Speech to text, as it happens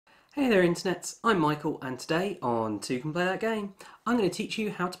Hey there internets, I'm Michael and today on Toucan Play That Game I'm going to teach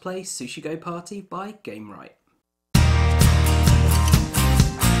you how to play Sushi Go Party by Gamewright.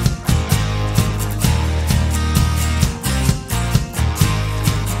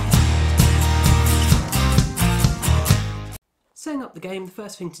 Setting up the game, the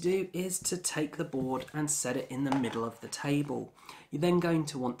first thing to do is to take the board and set it in the middle of the table. You're then going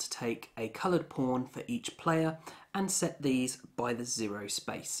to want to take a coloured pawn for each player and set these by the 0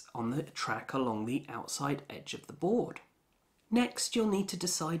 space on the track along the outside edge of the board. Next, you'll need to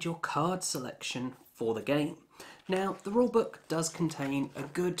decide your card selection for the game. Now, the rulebook does contain a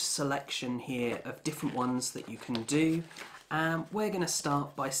good selection here of different ones that you can do. We're going to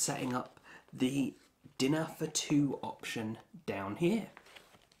start by setting up the dinner for 2 option down here.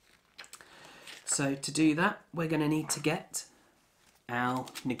 So to do that, we're going to need to get our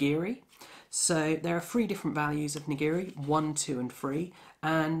nigiri. So there are 3 different values of nigiri, 1, 2 and 3,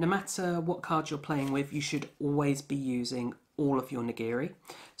 and no matter what card you're playing with, you should always be using all of your nigiri.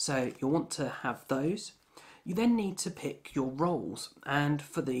 So you'll want to have those. You then need to pick your rolls, and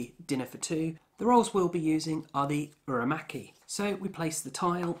for the dinner for 2, the rolls we'll be using are the uramaki. So we place the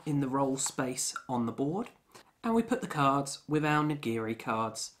tile in the roll space on the board, and we put the cards with our nigiri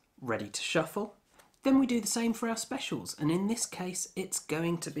cards ready to shuffle. Then we do the same for our specials, and in this case it's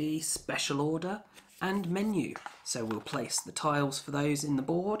going to be special order and menu. So we'll place the tiles for those in the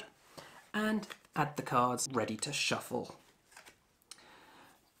board and add the cards ready to shuffle.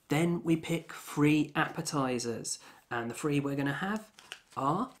 Then we pick 3 appetizers, and the 3 we're going to have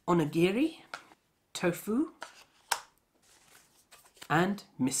are onigiri, tofu and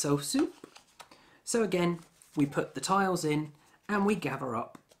miso soup. So again, we put the tiles in and we gather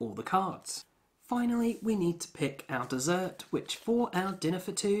up all the cards. Finally, we need to pick our dessert, which for our dinner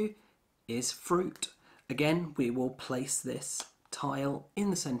for 2 is fruit. Again, we will place this tile in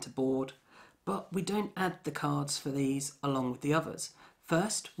the centre board, but we don't add the cards for these along with the others.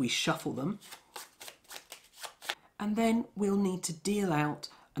 First, we shuffle them, and then we'll need to deal out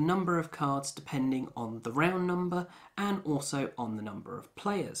a number of cards depending on the round number and also on the number of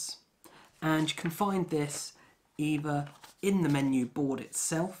players. And you can find this either in the menu board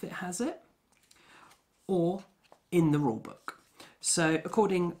itself, it has it, or in the rulebook. So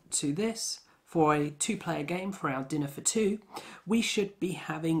according to this, for a 2-player game for our dinner for 2, we should be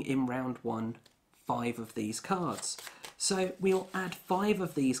having in round 1 5 of these cards. So we'll add 5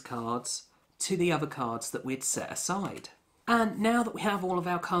 of these cards to the other cards that we'd set aside. And now that we have all of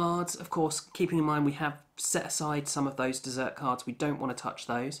our cards, of course, keeping in mind we have set aside some of those dessert cards, we don't want to touch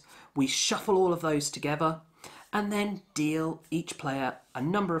those. We shuffle all of those together and then deal each player a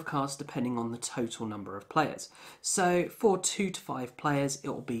number of cards depending on the total number of players. So for 2 to 5 players, it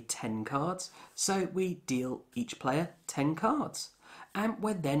will be 10 cards. So we deal each player 10 cards. And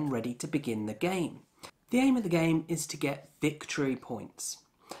we're then ready to begin the game. The aim of the game is to get victory points.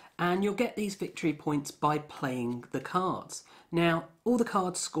 And you'll get these victory points by playing the cards. Now, all the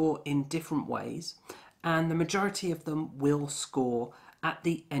cards score in different ways, and the majority of them will score at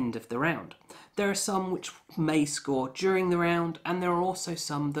the end of the round. There are some which may score during the round, and there are also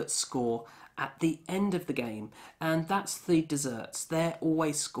some that score at the end of the game, and that's the desserts. They're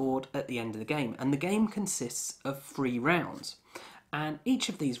always scored at the end of the game, and the game consists of 3 rounds. And each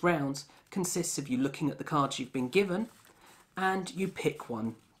of these rounds consists of you looking at the cards you've been given, and you pick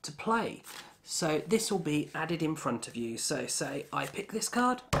one to play. So this will be added in front of you. So say I pick this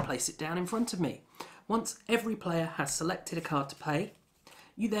card, place it down in front of me. Once every player has selected a card to play,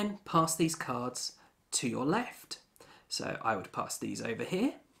 you then pass these cards to your left. So I would pass these over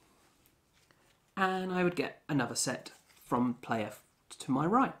here, and I would get another set from player to my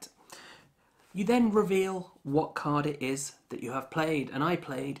right. You then reveal what card it is that you have played, and I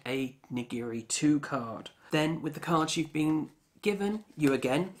played a nigiri 2 card. Then with the cards you've been given, you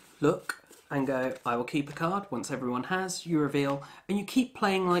again look and go, I will keep a card. Once everyone has, you reveal, and you keep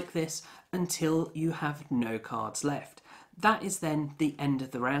playing like this until you have no cards left. That is then the end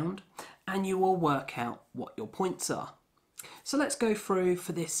of the round, and you will work out what your points are. So let's go through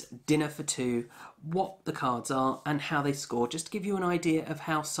for this dinner for 2 what the cards are and how they score, just to give you an idea of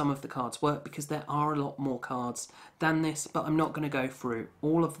how some of the cards work, because there are a lot more cards than this, but I'm not going to go through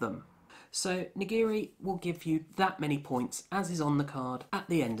all of them. So nigiri will give you that many points as is on the card at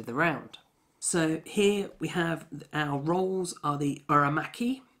the end of the round. So here we have our rolls are the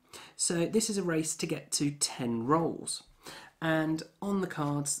uramaki. So this is a race to get to 10 rolls. And on the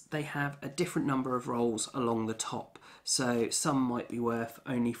cards they have a different number of rolls along the top. So some might be worth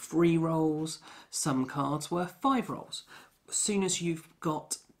only 3 rolls, some cards worth 5 rolls. As soon as you've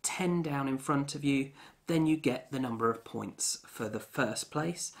got 10 down in front of you, then you get the number of points for the first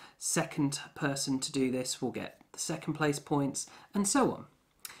place. Second person to do this will get the second place points, and so on.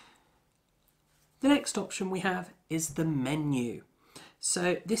 The next option we have is the menu.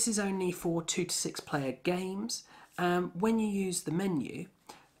 So this is only for 2 to 6 player games. When you use the menu,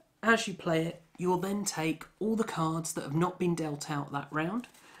 as you play it, you will then take all the cards that have not been dealt out that round,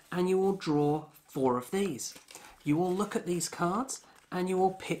 and you will draw 4 of these. You will look at these cards and you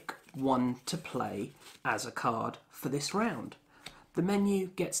will pick one to play as a card for this round. The menu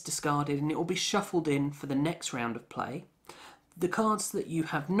gets discarded and it will be shuffled in for the next round of play. The cards that you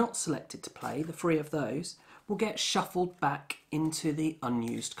have not selected to play, the 3 of those, will get shuffled back into the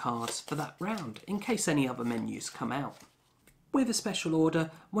unused cards for that round, in case any other menus come out. With a special order,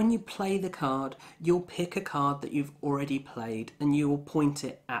 when you play the card, you'll pick a card that you've already played and you will point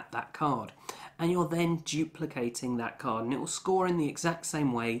it at that card. And you're then duplicating that card and it will score in the exact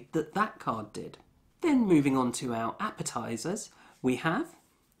same way that that card did. Then moving on to our appetizers, we have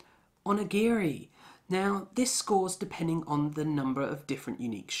onigiri. Now this scores depending on the number of different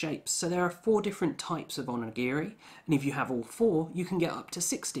unique shapes. So there are 4 different types of onigiri, and if you have all 4, you can get up to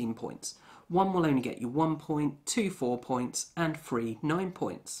 16 points. 1 will only get you 1 point, 2 4 points, and 3 9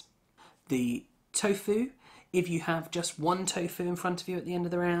 points. The tofu, if you have just 1 tofu in front of you at the end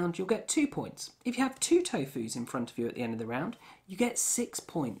of the round, you'll get 2 points. If you have 2 tofus in front of you at the end of the round, you get 6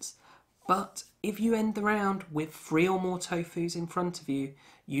 points. But if you end the round with 3 or more tofus in front of you,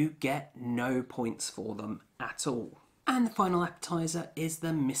 you get no points for them at all. And the final appetizer is the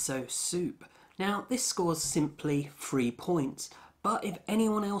miso soup. Now this scores simply 3 points, but if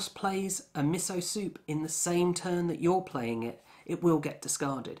anyone else plays a miso soup in the same turn that you're playing it, it will get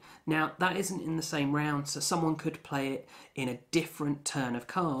discarded. Now that isn't in the same round, so someone could play it in a different turn of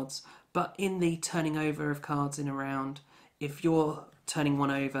cards, but in the turning over of cards in a round, if you're turning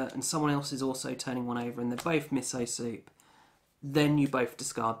one over and someone else is also turning one over and they're both miso soup, then you both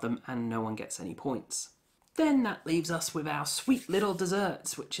discard them and no one gets any points. Then that leaves us with our sweet little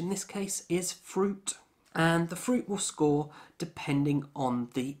desserts, which in this case is fruit. And the fruit will score depending on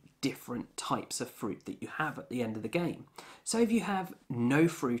the different types of fruit that you have at the end of the game. So if you have no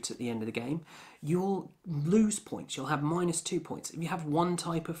fruit at the end of the game, you'll lose points. You'll have -2 points. If you have 1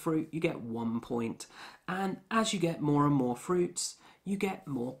 type of fruit, you get 1 point. And as you get more and more fruits, you get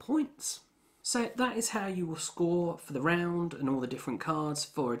more points. So that is how you will score for the round and all the different cards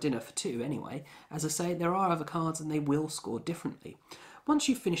for a dinner for 2 anyway. As I say, there are other cards and they will score differently. Once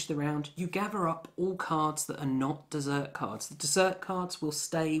you finish the round, you gather up all cards that are not dessert cards. The dessert cards will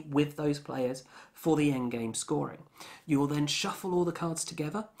stay with those players for the endgame scoring. You will then shuffle all the cards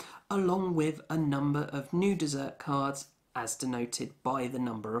together, along with a number of new dessert cards as denoted by the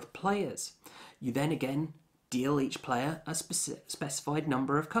number of players. You then again deal each player a specified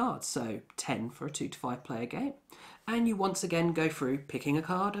number of cards, so 10 for a 2 to 5 player game. And you once again go through picking a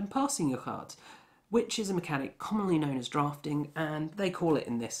card and passing your cards, which is a mechanic commonly known as drafting, and they call it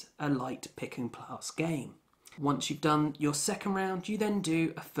in this a light pick and pass game. Once you've done your second round, you then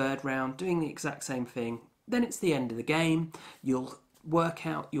do a third round doing the exact same thing. Then it's the end of the game. You'll work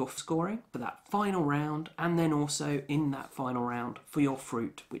out your scoring for that final round, and then also in that final round for your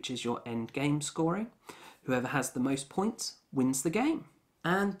fruit, which is your end game scoring. Whoever has the most points wins the game.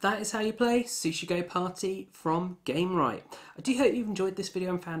 And that is how you play Sushi Go Party from Gamewright. I do hope you've enjoyed this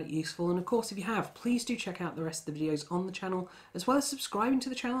video and found it useful, and of course if you have, please do check out the rest of the videos on the channel, as well as subscribing to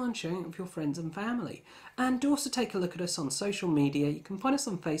the channel and sharing it with your friends and family. And do also take a look at us on social media. You can find us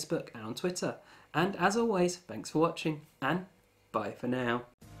on Facebook and on Twitter. And as always, thanks for watching, and bye for now.